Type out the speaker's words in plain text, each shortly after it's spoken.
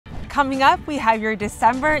Coming up, we have your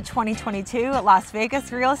December 2022 Las Vegas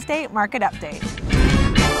real estate market update.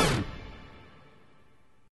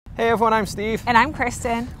 Hey everyone, I'm Steve. And I'm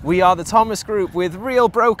Kristen. We are the Thomas Group with Real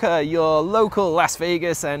Broker, your local Las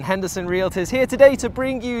Vegas and Henderson Realtors, here today to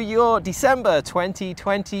bring you your December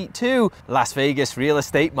 2022 Las Vegas real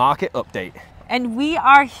estate market update. And we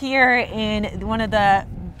are here in one of the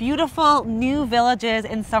beautiful new villages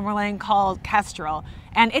in Summerlin called Kestrel.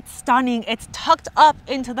 And it's stunning. It's tucked up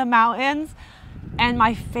into the mountains. And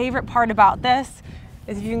my favorite part about this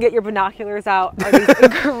is if you can get your binoculars out, are these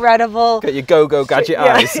incredible... Got your go-go gadget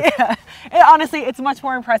eyes. Yeah. Honestly, it's much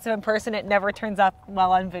more impressive in person. It never turns up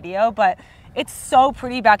well on video, but it's so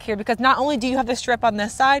pretty back here because not only do you have the strip on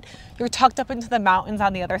this side, you're tucked up into the mountains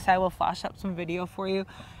on the other side. We'll flash up some video for you.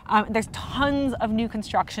 There's tons of new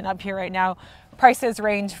construction up here right now. Prices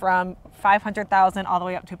range from $500,000 all the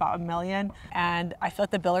way up to about $1 million. And I feel like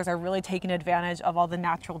the builders are really taking advantage of all the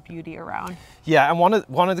natural beauty around. Yeah, and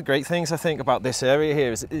one of the great things I think about this area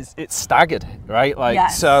here is it's staggered, right? Like,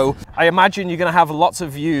 yes. So I imagine you're gonna have lots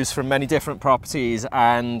of views from many different properties,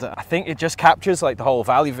 and I think it just captures like the whole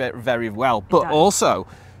valley very well. But also,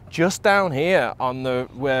 just down here on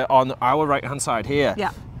our right-hand side here,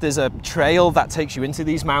 yeah, there's a trail that takes you into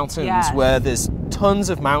these mountains, yes, where there's tons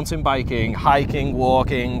of mountain biking, hiking,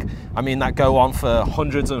 walking. I mean, that go on for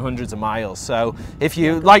hundreds and hundreds of miles. So if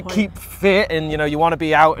you keep fit and you want to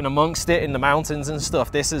be out and amongst it in the mountains and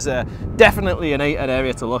stuff, this is definitely an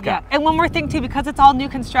area to look at. And one more thing too, because it's all new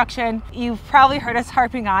construction, you've probably heard us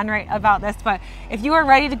harping on about this, but if you are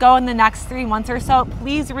ready to go in the next 3 months or so,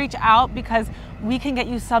 please reach out because we can get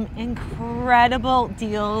you some incredible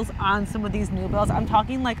deals on some of these new builds. I'm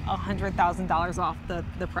talking like $100,000 off the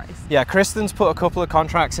price. Yeah, Kristen's put a couple of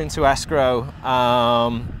contracts into escrow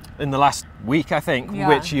in the last week, I think,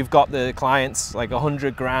 which you've got the clients like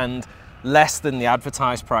 100 grand less than the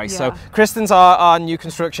advertised price. So Kristen's our new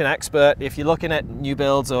construction expert. If you're looking at new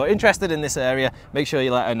builds or interested in this area, make sure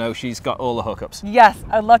you let her know. She's got all the hookups. Yes,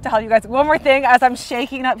 I'd love to help you guys. One more thing as I'm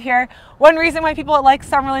shaking up here. One reason why people like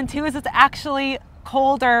Summerlin too is it's actually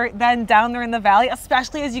colder than down there in the valley,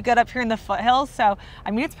 especially as you get up here in the foothills. So,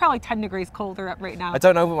 I mean, it's probably 10 degrees colder up right now. I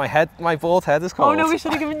don't know, but my bald head is cold. Oh no, we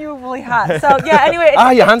should have given you a really hot. So yeah, anyway.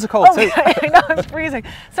 Your hands are cold too. I know, I'm freezing.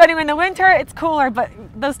 So anyway, in the winter, it's cooler, but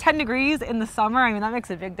those 10 degrees in the summer, I mean, that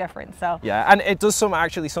makes a big difference. So yeah, and it does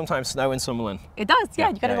actually sometimes snow in Summerlin. It does, yeah,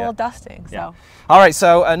 you get a little dusting. So. Yeah. All right,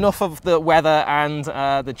 so enough of the weather and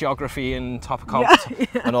the geography and topocoms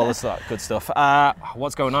and all this good stuff.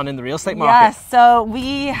 What's going on in the real estate market? Yes, so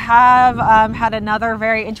we have had another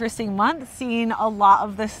very interesting month, seeing a lot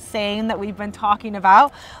of the same that we've been talking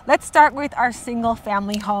about. Let's start with our single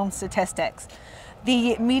family home statistics.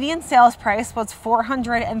 The median sales price was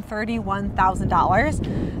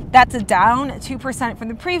 $431,000. That's down 2% from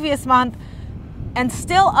the previous month and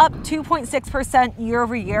still up 2.6% year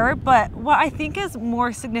over year. But what I think is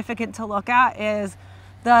more significant to look at is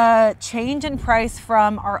the change in price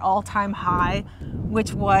from our all-time high,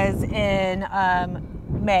 which was in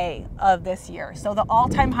May of this year. So the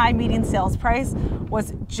all-time high median sales price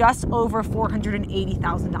was just over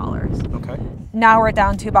 $480,000. Okay. Now we're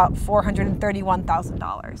down to about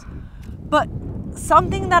 $431,000. But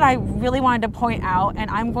something that I really wanted to point out,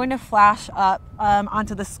 and I'm going to flash up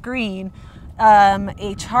onto the screen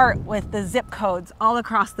a chart with the zip codes all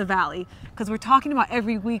across the valley, because we're talking about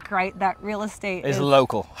every week, right, that real estate is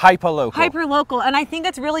local, hyper local. And I think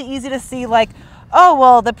it's really easy to see like, oh,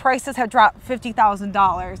 well, the prices have dropped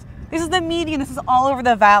 $50,000. This is the median. This is all over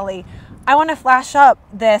the valley. I want to flash up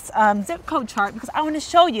this zip code chart because I want to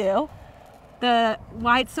show you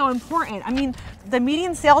why it's so important. I mean, the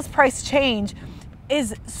median sales price change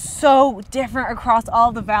is so different across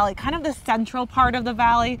all the valley, kind of the central part of the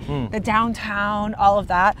valley, the downtown, all of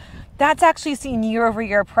that. That's actually seeing year over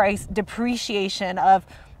year price depreciation of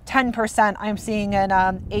 10%. I'm seeing in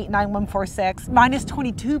 89146, minus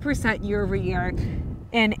 22% year over year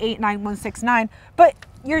in 89169. But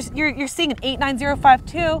you're seeing an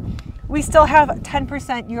 89052. We still have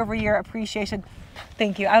 10% year over year appreciation.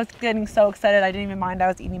 Thank you. I was getting so excited I didn't even mind I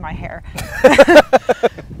was eating my hair.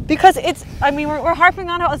 Because it's, I mean, we're harping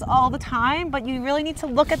on it all the time, but you really need to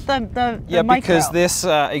look at the micro. Because this,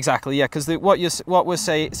 exactly, because what we're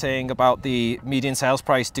saying about the median sales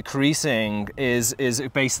price decreasing is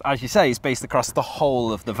based, as you say, is based across the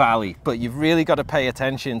whole of the valley. But you've really got to pay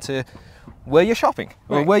attention to where you're shopping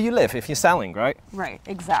or where you live if you're selling, right? Right,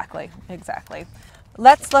 exactly.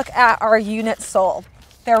 Let's look at our units sold.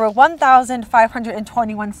 There were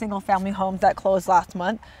 1,521 single-family homes that closed last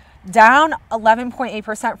month, down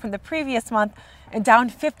 11.8% from the previous month and down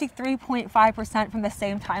 53.5% from the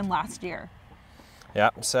same time last year. Yeah,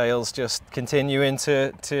 sales just continuing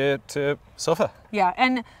to suffer. Yeah,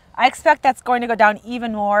 and I expect that's going to go down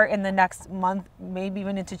even more in the next month, maybe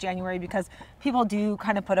even into January, because people do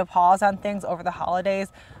kind of put a pause on things over the holidays.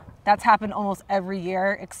 That's happened almost every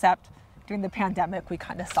year, except during the pandemic, we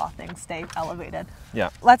kind of saw things stay elevated.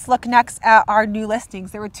 Yeah. Let's look next at our new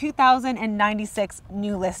listings. There were 2,096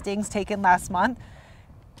 new listings taken last month,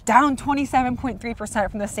 down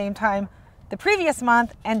 27.3% from the same time the previous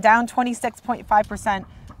month, and down 26.5%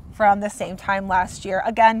 from the same time last year.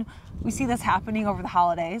 Again, we see this happening over the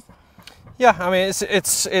holidays. Yeah, I mean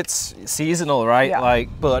it's seasonal, right? Yeah. Like,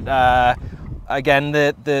 but again,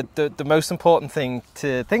 the most important thing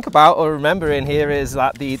to think about or remember in here is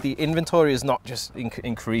that the inventory is not just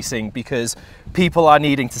increasing because people are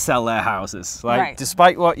needing to sell their houses. Like, right.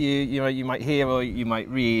 Despite what you might hear or you might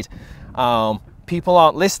read, people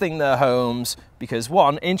aren't listing their homes because,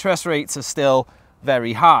 one, interest rates are still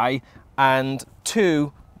very high, and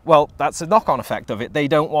two, well, that's a knock-on effect of it. They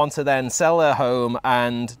don't want to then sell their home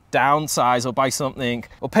and downsize or buy something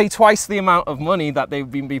or pay twice the amount of money that they've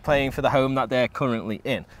been paying for the home that they're currently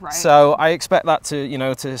in. Right. So I expect that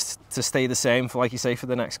to stay the same for, like you say, for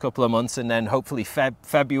the next couple of months, and then hopefully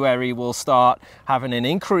February will start having an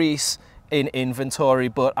increase in inventory.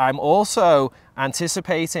 But I'm also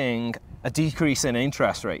anticipating a decrease in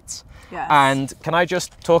interest rates. Yes. And can I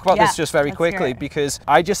just talk about this just very let's quickly? hear it. Because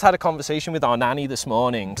I just had a conversation with our nanny this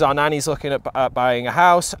morning. Our nanny's looking at buying a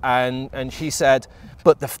house, and she said,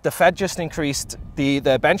 but the Fed just increased the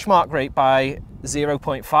benchmark rate by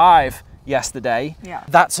 0.5 yesterday. Yeah.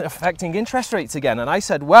 That's affecting interest rates again. And I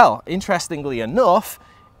said, well, interestingly enough,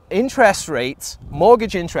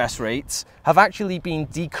 mortgage interest rates have actually been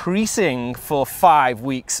decreasing for 5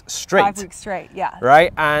 weeks straight. 5 weeks straight, yeah.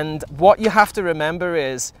 Right? And what you have to remember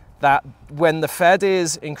is that when the Fed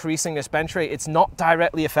is increasing this bench rate, it's not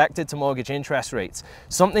directly affected to mortgage interest rates.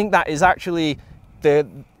 Something that is actually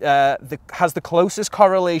has the closest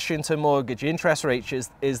correlation to mortgage interest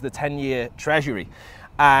rates is the 10-year Treasury.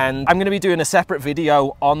 And I'm going to be doing a separate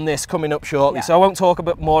video on this coming up shortly, yeah. so I won't talk a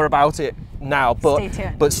bit more about it now. But stay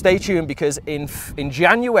tuned. But stay tuned, because in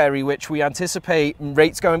January, which we anticipate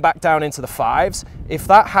rates going back down into the 5s, if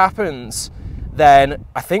that happens, then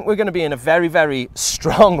I think we're going to be in a very, very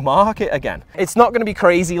strong market again. It's not going to be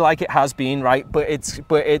crazy like it has been, right? But it's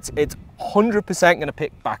 100% going to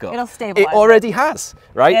pick back up. It'll stabilize. It already has,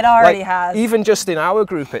 right? It already has. Even just in our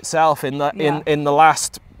group itself, in the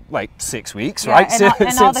last like 6 weeks, yeah, right?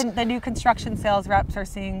 And all the new construction sales reps are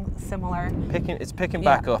seeing similar. It's picking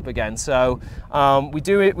back up again. So we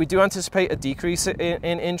do anticipate a decrease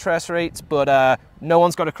in interest rates, but no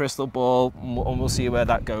one's got a crystal ball, and we'll see where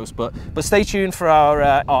that goes. But stay tuned for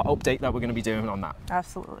our update that we're going to be doing on that.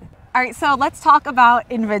 Absolutely. All right, so let's talk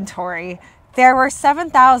about inventory. There were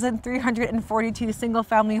 7,342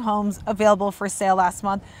 single-family homes available for sale last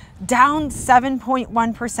month, down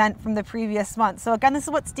 7.1% from the previous month. So again, this is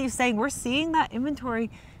what Steve's saying. We're seeing that inventory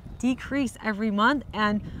decrease every month,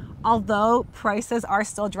 and although prices are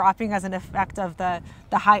still dropping as an effect of the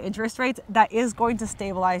high interest rates, that is going to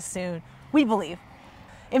stabilize soon, we believe.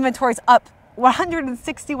 Inventory's up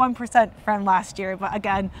 161% from last year, but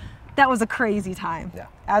again, that was a crazy time. Yeah.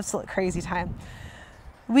 Absolute crazy time.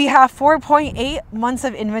 We have 4.8 months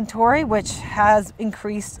of inventory, which has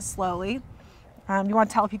increased slowly. You want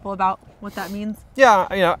to tell people about what that means?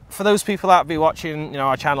 Yeah, for those people that be watching,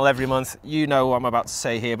 our channel every month, you know what I'm about to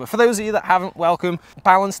say here. But for those of you that haven't, welcome.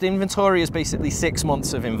 Balanced inventory is basically 6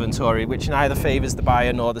 months of inventory, which neither favors the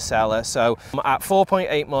buyer nor the seller. So at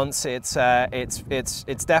 4.8 months, it's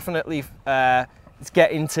definitely it's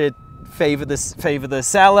getting to favor the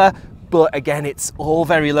seller. But again, it's all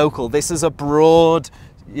very local. This is a broad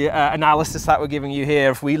analysis that we're giving you here.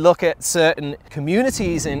 If we look at certain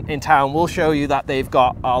communities in town, we'll show you that they've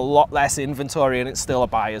got a lot less inventory and it's still a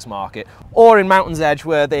buyer's market. Or in Mountain's Edge,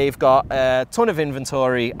 where they've got a ton of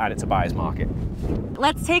inventory and it's a buyer's market.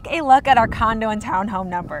 Let's take a look at our condo and townhome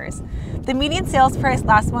numbers. The median sales price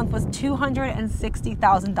last month was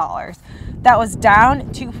 $260,000. That was down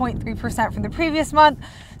 2.3% from the previous month,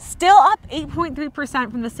 still up 8.3%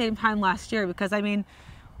 from the same time last year, because I mean,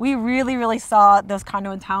 we really saw those condo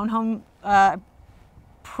and townhome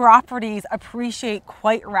properties appreciate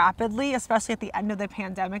quite rapidly, especially at the end of the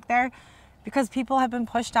pandemic there, because people have been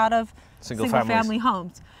pushed out of single family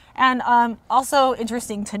homes. And also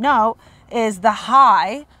interesting to note is the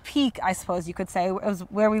high peak, I suppose you could say, was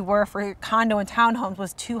where we were for condo and townhomes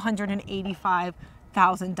was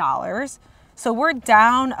 $285,000. So we're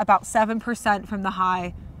down about 7% from the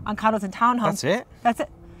high on condos and townhomes. That's it? That's it.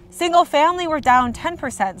 Single family, we're down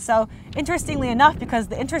 10%. So interestingly enough, because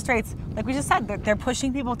the interest rates, like we just said, they're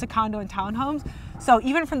pushing people to condo and townhomes. So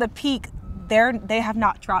even from the peak, they have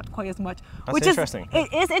not dropped quite as much. That's which interesting.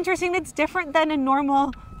 It is interesting. It's different than a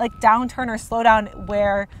normal like downturn or slowdown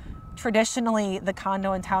where traditionally the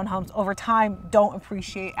condo and townhomes over time don't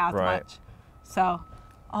appreciate as much. So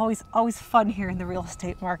always fun here in the real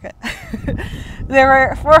estate market. There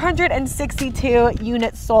were 462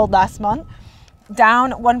 units sold last month,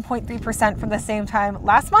 down 1.3% from the same time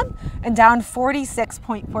last month and down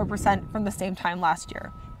 46.4% from the same time last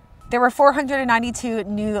year. There were 492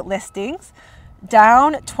 new listings,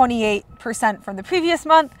 down 28% from the previous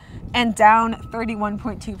month and down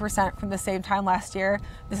 31.2% from the same time last year.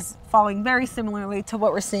 This is following very similarly to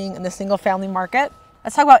what we're seeing in the single family market.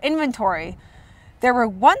 Let's talk about inventory. There were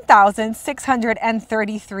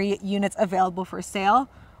 1,633 units available for sale.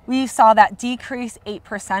 We saw that decrease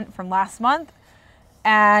 8% from last month,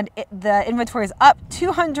 and the inventory is up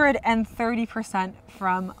 230%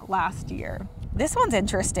 from last year. This one's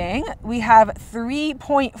interesting. We have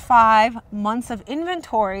 3.5 months of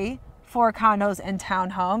inventory for condos and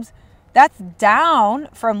townhomes. That's down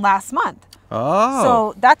from last month. Oh.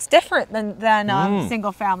 So that's different than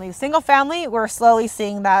single family. Single family, we're slowly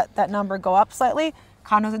seeing that number go up slightly.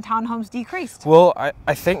 Condos and townhomes decreased. Well,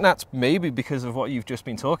 I think that's maybe because of what you've just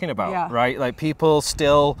been talking about, right? Like people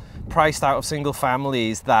still priced out of single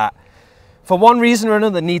families that for one reason or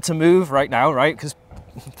another need to move right now, right? Because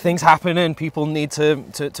things happen and people need to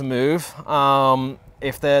move.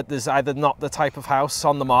 If there's either not the type of house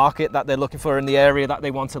on the market that they're looking for in the area that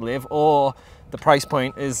they want to live, or the price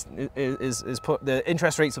point is put, the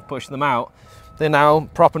interest rates have pushed them out, they're now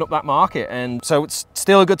propping up that market. And so it's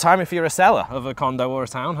still a good time if you're a seller of a condo or a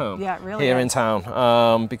townhome here in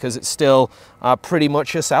town, because it's still pretty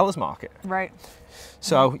much a seller's market. Right.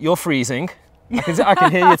 So you're freezing. I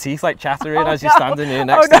can hear your teeth like chattering as you're standing here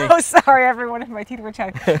next to me. Oh no, sorry everyone if my teeth were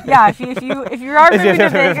chattering. Yeah, if you are moving to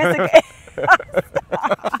Vegas,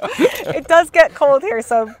 it does get cold here,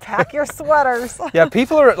 so pack your sweaters. Yeah,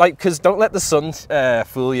 people are like, because don't let the sun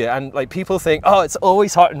fool you, and like people think, oh, it's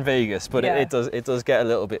always hot in Vegas, but it does get a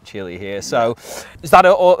little bit chilly here. So is that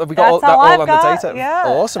all? Have we got that all on the data? Yeah.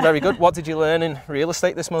 Awesome, very good. What did you learn in real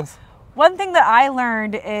estate this month? One thing that I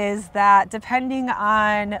learned is that depending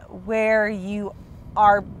on where you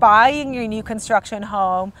are buying your new construction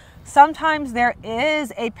home, sometimes there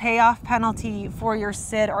is a payoff penalty for your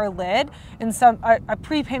SID or LID, and a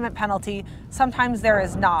prepayment penalty. Sometimes there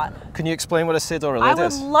is not. Can you explain what a SID or a LID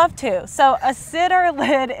is? I would love to. So a SID or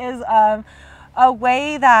LID is a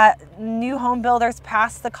way that new home builders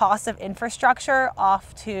pass the cost of infrastructure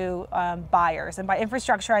off to buyers. And by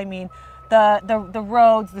infrastructure, I mean the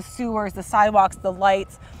roads, the sewers, the sidewalks, the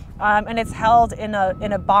lights, and it's held in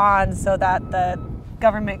a bond so that the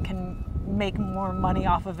government can make more money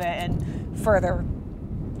off of it and further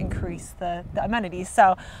increase the amenities.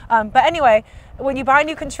 So, but anyway, when you buy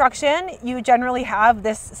new construction, you generally have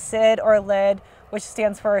this SID or LID, which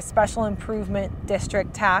stands for Special Improvement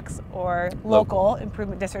District Tax or Local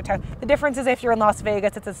Improvement District Tax. The difference is if you're in Las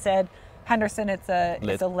Vegas, it's a SID. Henderson, it's a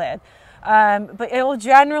LID. But it will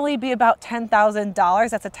generally be about $10,000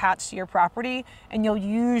 that's attached to your property, and you'll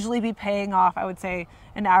usually be paying off, I would say,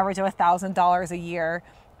 an average of $1,000 a year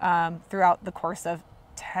throughout the course of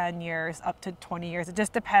 10 years up to 20 years. It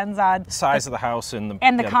just depends on the size of the house and the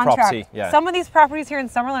contract. Property. Yeah. Some of these properties here in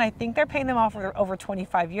Summerlin, I think they're paying them off for over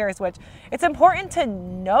 25 years, which it's important to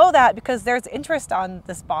know that because there's interest on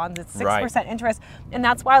this bond. It's 6% interest, and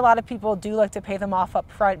that's why a lot of people do like to pay them off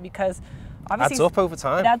up front, because obviously adds up over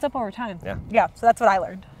time. It adds up over time. Yeah. So that's what I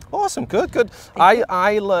learned. Awesome, good.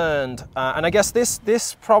 I learned, and I guess this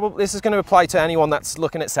is going to apply to anyone that's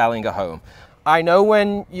looking at selling a home. I know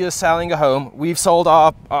when you're selling a home, we've sold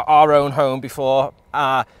our own home before.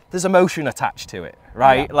 There's emotion attached to it,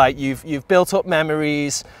 right? Yeah. Like you've built up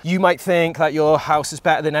memories. You might think that your house is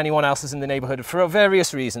better than anyone else's in the neighborhood for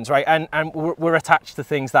various reasons, right? And we're attached to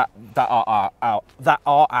things that are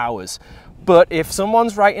ours. But if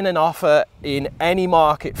someone's writing an offer in any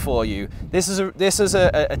market for you, this is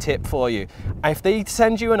a tip for you. If they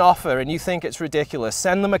send you an offer and you think it's ridiculous,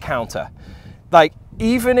 send them a counter. Like,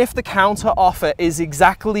 even if the counter offer is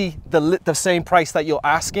exactly the same price that you're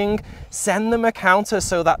asking, send them a counter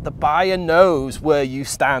so that the buyer knows where you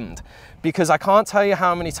stand. Because I can't tell you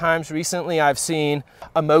how many times recently I've seen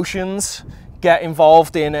emotions get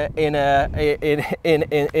involved in this,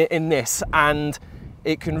 and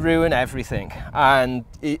it can ruin everything. And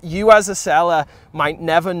you as a seller might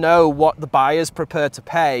never know what the buyer's prepared to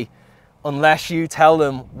pay unless you tell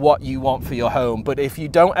them what you want for your home. But if you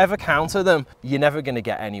don't ever counter them, you're never going to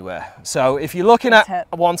get anywhere. So if you're looking at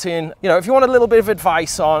wanting, if you want a little bit of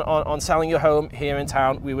advice on selling your home here in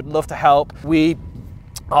town, we would love to help. We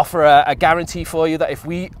offer a guarantee for you that if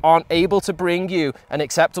we aren't able to bring you an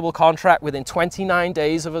acceptable contract within 29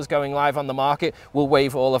 days of us going live on the market, we'll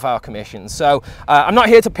waive all of our commissions. So I'm not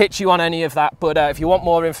here to pitch you on any of that, but if you want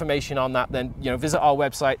more information on that, then visit our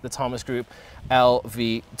website,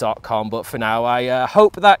 thethomasgrouplv.com. But for now, I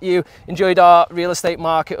hope that you enjoyed our real estate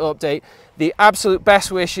market update. The absolute best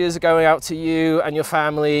wishes are going out to you and your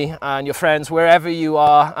family and your friends wherever you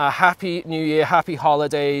are. Happy New Year, happy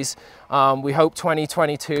holidays. We hope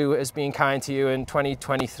 2022 has been kind to you and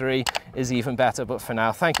 2023 is even better. But for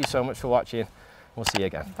now, thank you so much for watching. We'll see you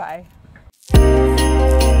again. Bye.